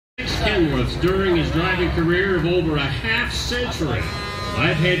Kenworths during his driving career of over a half century.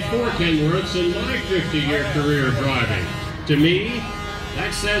 I've had 4 Kenworths in my 50-year career of driving. To me,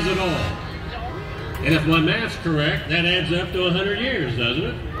 that says it all. And if my math's correct, that adds up to 100 years, doesn't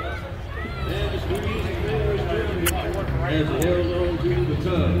it? As it held on to the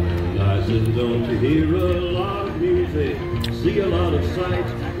tub, license on to hear a lot of music, see a lot of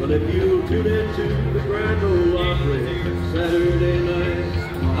sights. But if you tune into the Grand Ole Opry Saturday night,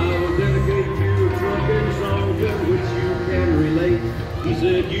 I will dedicate you a trucking song to which you can relate. He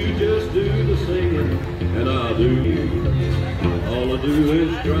said, you just do the singing, and I'll do you. All I do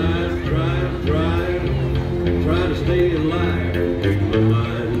is drive, drive, drive, try to stay alive. My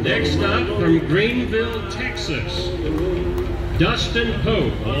mind. Next up, from Greenville, Texas, Dustin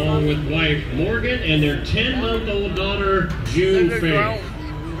Pope, along with wife Morgan and their 10-month-old daughter, June Faith.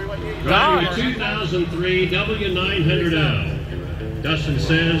 Driving a 2003 W900L. Dustin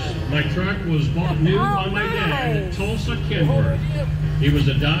says, my truck was bought new by my dad at Tulsa, Kenworth. He was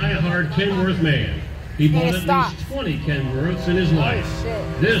a die-hard Kenworth man. He bought at least 20 Kenworths in his life.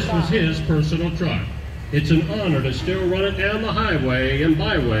 This was his personal truck. It's an honor to still run it down the highway and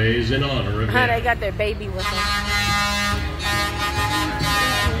byways in honor of him. They got their baby with them.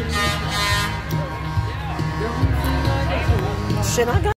 Shit, I got